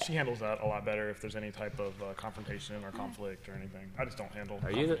 she handles that a lot better if there's any type of confrontation or conflict or anything. I just don't handle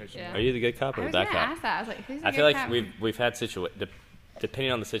confrontation. Yeah. Are you the good cop or I the was bad gonna cop? ask that. I was like, who's the I feel good like cop? we've had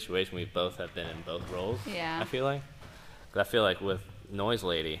depending on the situation, we both have been in both roles. Yeah. I feel like, 'cause I feel like with Noise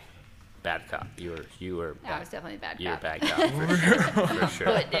Lady, bad cop. You were. I was definitely a bad You were cop. bad cop for sure.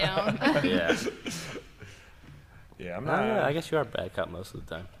 Put down. Yeah. Yeah, I'm Oh, not. yeah, I guess you are a bad cop most of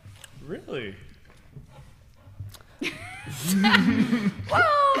the time. Really? Well,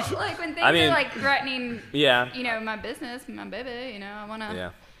 like when things mean- are like threatening, Yeah. you know, my business, my baby, you know, I want to Yeah.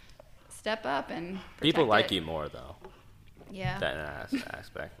 step up and protect People like it. you more though. Yeah. That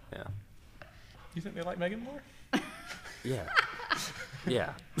aspect. Yeah. You think they like Megan more? Yeah.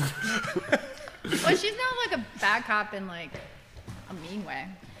 Yeah. Well, she's not like a bad cop in like a mean way.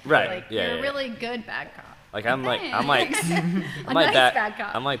 Right. Like yeah. you're yeah. a really good bad cop. Like I'm like A nice nice bad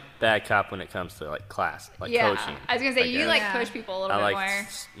cop. I'm like bad cop when it comes to like class, like Yeah. coaching. I was gonna say you guess. like Yeah. push people a little I bit like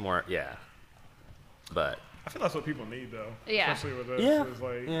more. more, yeah. But I feel that's what people need, though. Yeah. Especially with this. Yeah. Is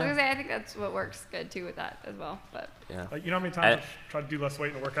like, Yeah. I was gonna say I think that's what works good too with that as well. But yeah. like, you know how many times I've tried to do less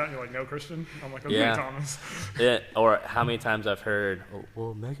weight and work out and you're like, no, Christian? I'm like, okay, Yeah. Thomas. Or how many times I've heard, oh,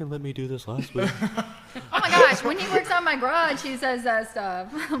 well, Megan let me do this last week. Oh my gosh, when he works on my garage, he says that stuff.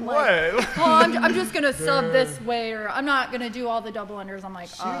 I'm like, What? oh, I'm just gonna sub this way, or I'm not gonna do all the double unders. I'm like,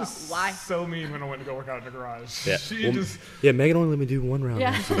 She was why? so mean when I went to go work out in the garage. Yeah. She Well, just yeah, Megan only let me do one round.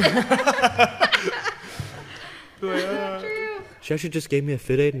 Yeah. like, True. She actually just gave me a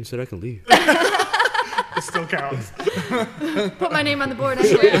fit aid and said I can leave. it still counts. Put my name on the board. I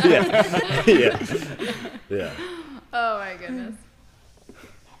swear. yeah. Yeah. Oh my goodness.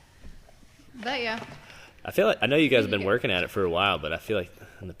 But yeah. I feel like I know you guys have been working at it for a while, but I feel like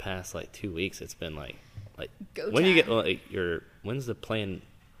in the past like 2 weeks it's been like Go when you get time. like when's the planned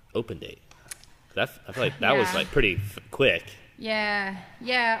open date? 'Cause I feel like that was Yeah. like pretty quick. Yeah.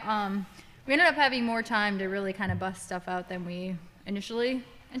 We ended up having more time to really kind of bust stuff out than we initially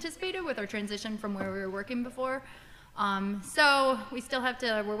anticipated with our transition from where we were working before. So we still have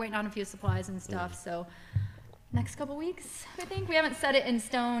to, we're waiting on a few supplies and stuff. So next couple weeks, I think. We haven't set it in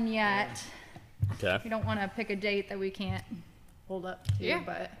stone yet. Okay. We don't want to pick a date that we can't hold up to, Yeah.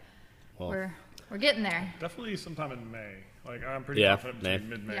 but Well, we're getting there. Definitely sometime in May. Like, I'm pretty Yeah, confident May. between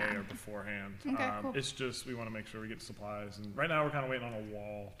mid-May Yeah. or beforehand. Okay, cool. It's just we want to make sure we get supplies. And right now we're kind of waiting on a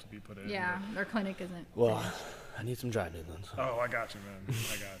wall to be put in. Yeah, our clinic isn't. well, I need some dry noodles. Oh, I got you, man.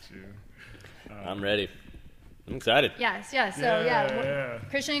 I got you. I'm ready. I'm excited. Yes. So Yeah.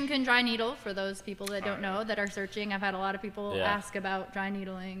 Christian can dry needle for those people that don't know that are searching. I've had a lot of people Yeah. ask about dry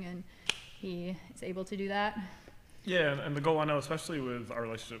needling, and he is able to do that. Yeah, and the goal I know, especially with our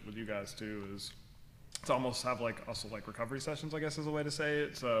relationship with you guys too, is to almost have like also like recovery sessions, I guess is a way to say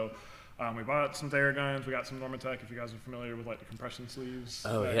it. So we bought some Theraguns, we got some Normatec, if you guys are familiar with like the compression sleeves.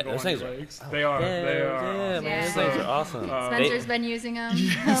 Oh, that yeah, go those on your things are- legs. They are. They are. Yeah, awesome. man, those Yeah. things are awesome. Spencer's been using them.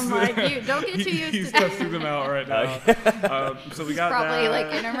 I'm like, you don't get too used He's to that. testing them out right now. So we got Probably that. like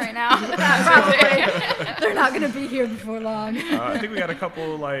in them right now. Probably. They're not going to be here before long. I think we got a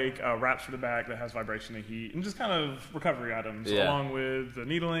couple like wraps for the back that has vibration and heat, and just kind of recovery items Yeah. along with the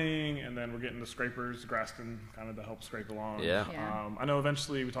needling, and then we're getting the scrapers, Graston, kind of to help scrape along. Yeah. Yeah. I know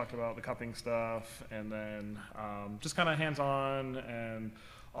eventually we talked about the cupping stuff, and then just kind of hands-on, and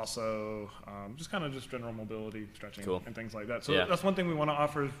also just kind of just general mobility, stretching, Cool. and things like that. So Yeah. that's one thing we want to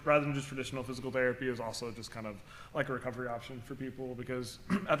offer, rather than just traditional physical therapy, is also just kind of like a recovery option for people. Because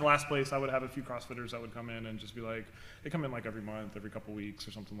at the last place, I would have a few CrossFitters that would come in and just be like, they come in like every month, every couple weeks,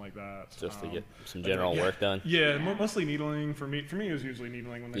 or something like that. Just to get some like, general yeah. work done. Yeah, mostly needling for me. For me, it was usually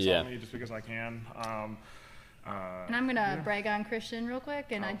needling when they Yeah. saw me, just because I can. And I'm going to brag on Christian real quick,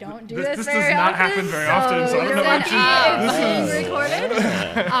 and I don't do This this does very not often. happen very often, so I don't know you're if gonna- you- it's being recorded.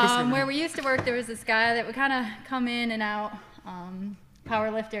 Where we used to work, there was this guy that would kind of come in and out.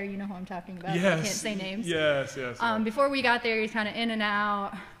 Power lifter, you know who I'm talking about. Yes. I can't say names. Yes. Before we got there, he's kind of in and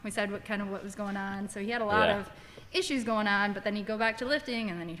out. We said what was going on. So he had a lot of issues going on, but then he'd go back to lifting,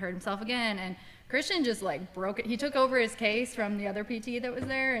 and then he'd hurt himself again. And Christian just like broke it. He took over his case from the other PT that was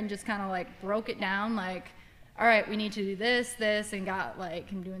there and just kind of like broke it down like, all right, we need to do this, and got like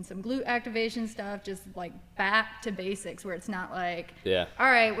him doing some glute activation stuff, just like back to basics where it's not like, all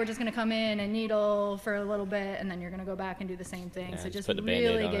right, we're just going to come in and needle for a little bit and then you're going to go back and do the same thing. So just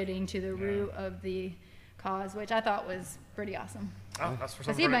really getting to the root of the cause, which I thought was pretty awesome. Oh, that's for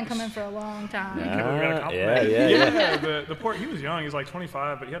because he'd been coming for a long time. The poor, he was young. He was like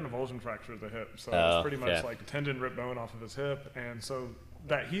 25, but he had an avulsion fracture of the hip. So it was pretty much like a tendon ripped bone off of his hip. And so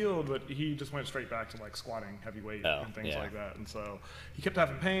that healed, but he just went straight back to like squatting heavy weight and things like that. And so he kept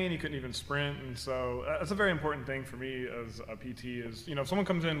having pain. He couldn't even sprint. And so that's a very important thing for me as a PT is, you know, if someone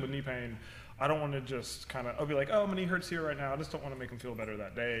comes in with knee pain, I don't want to just kind of, I'll be like, oh, my knee hurts here right now. I just don't want to make them feel better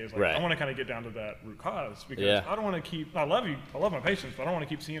that day. It's like, I want to kind of get down to that root cause because I don't want to keep, I love my patients, but I don't want to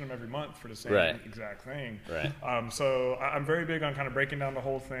keep seeing them every month for the same exact thing. So I'm very big on kind of breaking down the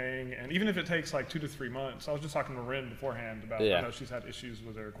whole thing. And even if it takes like 2 to 3 months, I was just talking to Marin beforehand about, I know she's had issues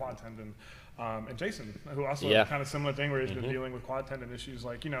with her quad tendon. And Jason, who also had a kind of similar thing where he's been dealing with quad tendon issues.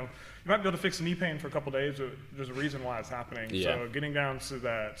 Like, you know, you might be able to fix knee pain for a couple days, but there's a reason why it's happening. So getting down to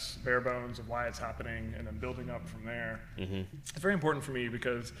that bare bones of why it's happening and then building up from there. It's very important for me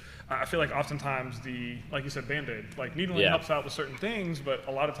because I feel like oftentimes like you said, Band-Aid, like needling helps out with certain things, but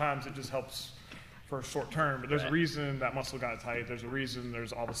a lot of times it just helps for short term, but there's a reason that muscle got tight. There's a reason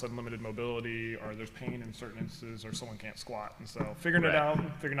there's all of a sudden limited mobility, or there's pain in certain instances, or someone can't squat. And so figuring it out,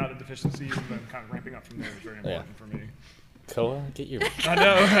 figuring out the deficiencies, and then kind of ramping up from there is very important for me. Koa, get your I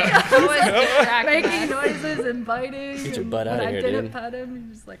know. Making noises and biting. Get your butt out of here, dude. When I didn't pet him, he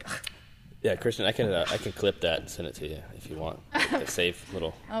was like, yeah, Christian, I can clip that and send it to you if you want. A safe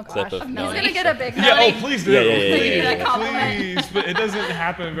little clip of he's Melanie. gonna get a big Oh, please do. Yeah. Please. But it doesn't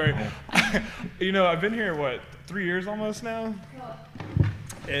happen very. You know, I've been here 3 years almost now,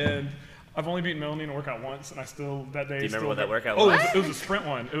 and I've only beaten Melanie in a workout once, and I still that day. Do you remember what that workout was? It was a sprint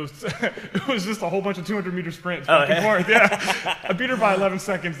one. It was just a whole bunch of 200-meter sprints back and forth. Yeah, I beat her by 11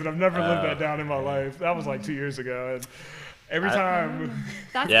 seconds, and I've never lived that down in my life. That was like 2 years ago. And every time.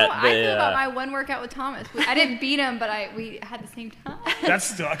 That's what I feel about my one workout with Thomas. I didn't beat him, but we had the same time. That's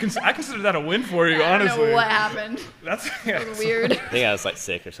still I consider that a win for you, honestly. I don't know what happened. It was weird. I think I was like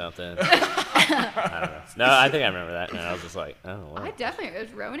sick or something. I don't know. No, I think I remember that, and I was just like, oh, wow. It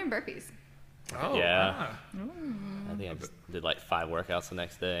was rowing and burpees. Oh, yeah. I think I just did like 5 workouts the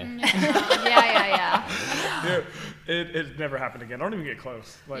next day. Yeah. It never happened again. I don't even get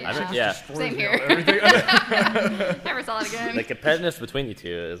close. Like, Same here. Never saw it again. The competitiveness between you two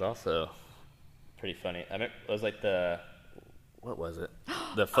is also pretty funny. I mean, it was like what was it?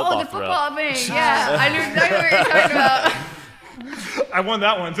 The football the football thing. Yeah, I knew exactly what you were talking about. I won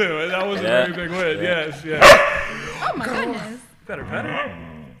that one too. That was a very big win. Yes. oh my goodness. Better.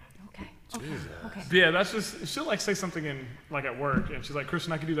 Okay. But yeah, that's just she'll like say something in like at work, and she's like,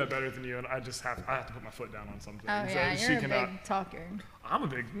 "Christian, I can do that better than you," and I have to put my foot down on something. Oh yeah, so you're a big talker. I'm a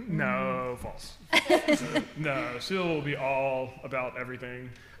big false. No, she'll be all about everything.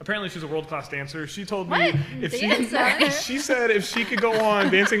 Apparently, she's a world-class dancer. She told me she said if she could go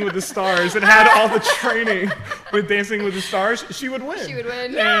on Dancing with the Stars and had all the training with Dancing with the Stars, she would win.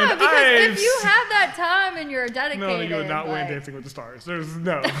 Yeah, because if you have that time and you're dedicated, no, you would not win Dancing with the Stars. There's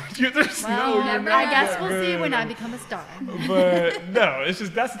no. I guess we'll see when I become a star. But no, it's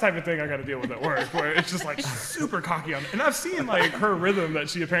just that's the type of thing I got to deal with at work, where it's just like super cocky on. And I've seen like her rhythm that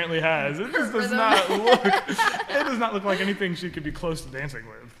she apparently has. It just does not look. It does not look like anything she could be close to dancing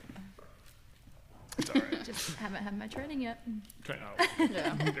with. It's all right. Just haven't had my training yet. No, you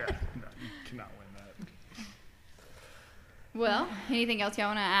cannot win that. Well, anything else y'all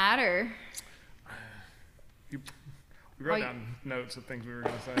want to add, or? We wrote down notes of things we were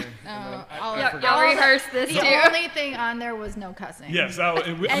going to say. Y'all rehearsed this too. The only thing on there was no cussing. Yes, and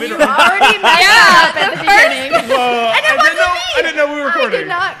you already messed up at the beginning. Well, I didn't know we were recording. I did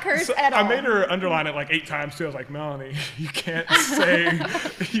not curse at all. I made her underline it like 8 times too. I was like, Melanie, you can't say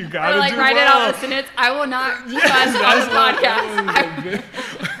you got to like do write well. it on the sentence. I will not cuss on this podcast.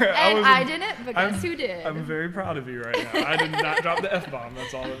 And I didn't but guess who did? I'm very proud of you right now. I did not drop the F-bomb.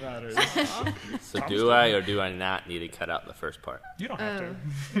 That's all that matters. So do I or do I not need to cut out the first part? You don't have to.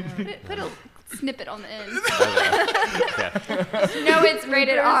 Put a snippet on the end. Okay. No, it's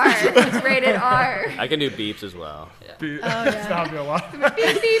rated R. It's rated R. I can do beeps as well. It's not gonna be a lot.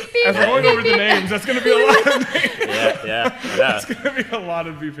 Beep, beep, beep. As we're going over the names, that's gonna be a lot of names. Yeah. That's gonna be a lot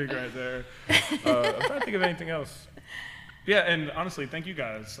of beeping right there. I'm trying to think of anything else. Yeah, and honestly, thank you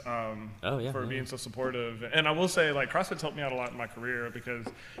guys for being so supportive. And I will say, like, CrossFit's helped me out a lot in my career because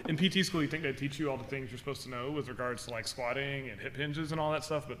in PT school, you think they teach you all the things you're supposed to know with regards to, like, squatting and hip hinges and all that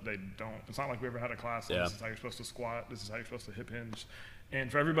stuff, but they don't. It's not like we ever had a class on this is how you're supposed to squat, this is how you're supposed to hip hinge. And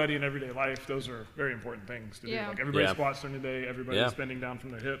for everybody in everyday life, those are very important things to do. Like, everybody squats during the day, everybody's bending down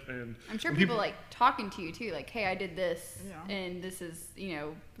from their hip. And I'm sure people like talking to you too, like, hey, I did this, and this is,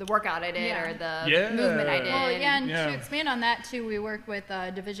 the workout I did or the movement I did. Well, and to expand on that too, we work with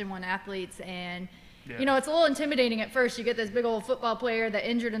Division I athletes, and it's a little intimidating at first. You get this big old football player that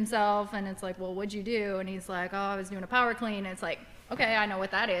injured himself, and it's like, well, what'd you do? And he's like, oh, I was doing a power clean. And it's like, okay, I know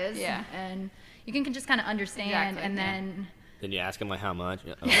what that is. Yeah. And you can just kind of understand, and then. Then you ask him like how much.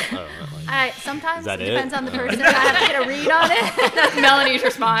 Sometimes it depends on the person. I have to get a read on it. That's Melanie's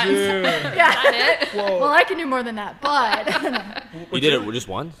response. Yeah. That it? Well, I can do more than that, but. You did it just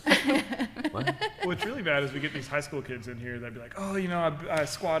once? What? What's really bad is we get these high school kids in here that be like, oh, I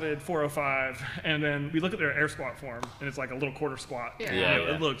squatted 405, and then we look at their air squat form, and it's like a little quarter squat.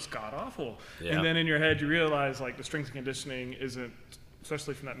 It looks god awful. Yeah. And then in your head, you realize like the strength and conditioning isn't,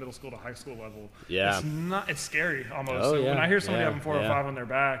 especially from that middle school to high school level. It's scary almost. So when I hear somebody having 405 on their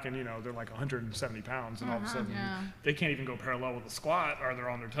back and they're like 170 pounds and all of a sudden they can't even go parallel with the squat or they're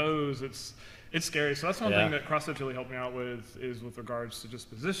on their toes, it's scary. So that's one thing that CrossFit's really helped me out with is with regards to just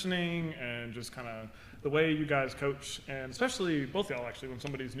positioning and just kind of the way you guys coach, and especially both y'all actually, when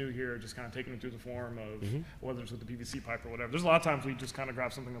somebody's new here, just kind of taking them through the form of whether it's with the PVC pipe or whatever. There's a lot of times we just kind of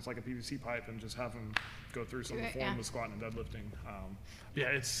grab something that's like a PVC pipe and just have them go through some of the form with squatting and deadlifting.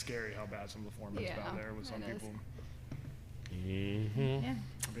 It's scary how bad some of the form is out there with some people.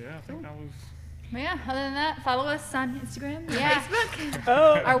 But I think that was... But other than that, follow us on Instagram, Facebook.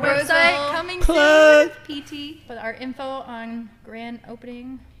 Our website coming soon. PT. But our info on grand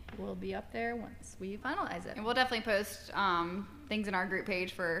opening will be up there once we finalize it. And we'll definitely post things in our group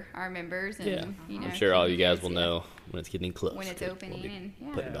page for our members. And, I'm sure all you guys will know when it's getting close. When it's opening.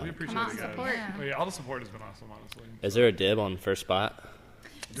 We appreciate come out it, guys. support. All the support has been awesome, honestly. Is there a dib on the first spot?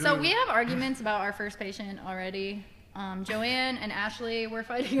 So we have arguments about our first patient already. Joanne and Ashley were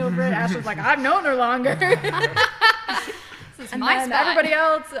fighting over it. Ashley's like, I've known her longer. And my then spot. everybody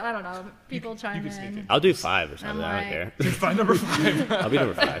else, I don't know, people chime in. I'll do 5 or something. I don't care. Find number 5. I'll be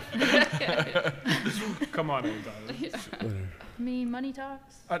number 5. Come on, anytime. Money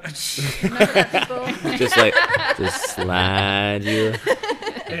talks. Remember that, people. just slide you.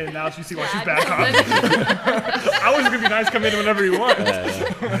 And now you see why she's back off. I was gonna be nice, come in whenever you want. You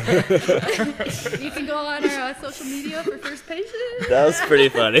can go on our social media for first patient. That was pretty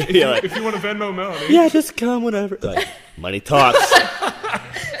funny. If you want to Venmo Melanie. Yeah, just come whenever. Money talks.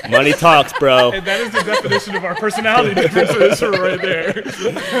 Money talks, bro. And that is the definition of our personality differences right there.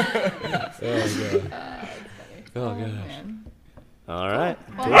 Oh gosh. All right.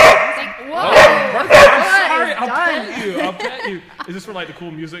 I'm sorry. I'll pet you. Is this for like the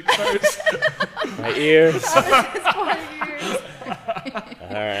cool music starts? My ears. All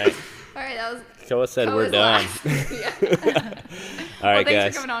right. All right, that was... Koa said we're done. All right, thanks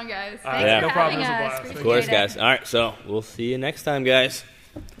guys. for coming on, guys. Thanks for no problem. having It was a us. blast. Appreciate Of course, it. guys. All right, so we'll see you next time, guys.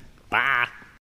 Bye.